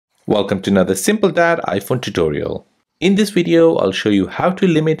Welcome to another Simple Dad iPhone tutorial. In this video, I'll show you how to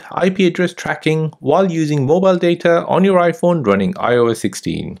limit IP address tracking while using mobile data on your iPhone running iOS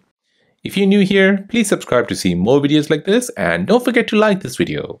 16. If you're new here, please subscribe to see more videos like this and don't forget to like this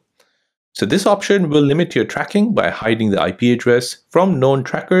video. So this option will limit your tracking by hiding the IP address from known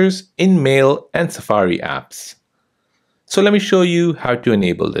trackers in Mail and Safari apps. So let me show you how to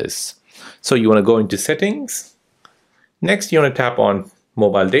enable this. So you want to go into Settings. Next, you want to tap on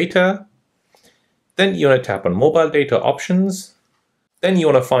Mobile Data. Then you want to tap on Mobile Data Options. Then you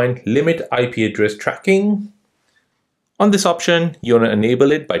want to find Limit IP Address Tracking. On this option, you want to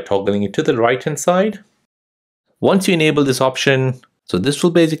enable it by toggling it to the right hand side. Once you enable this option, so this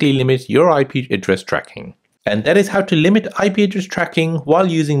will basically limit your IP address tracking. And that is how to limit IP address tracking while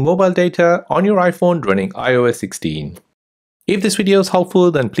using mobile data on your iPhone running iOS 16. If this video is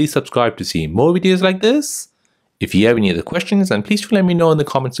helpful, then please subscribe to see more videos like this. If you have any other questions, then please let me know in the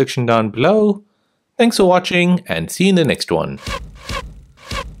comment section down below. Thanks for watching and see you in the next one.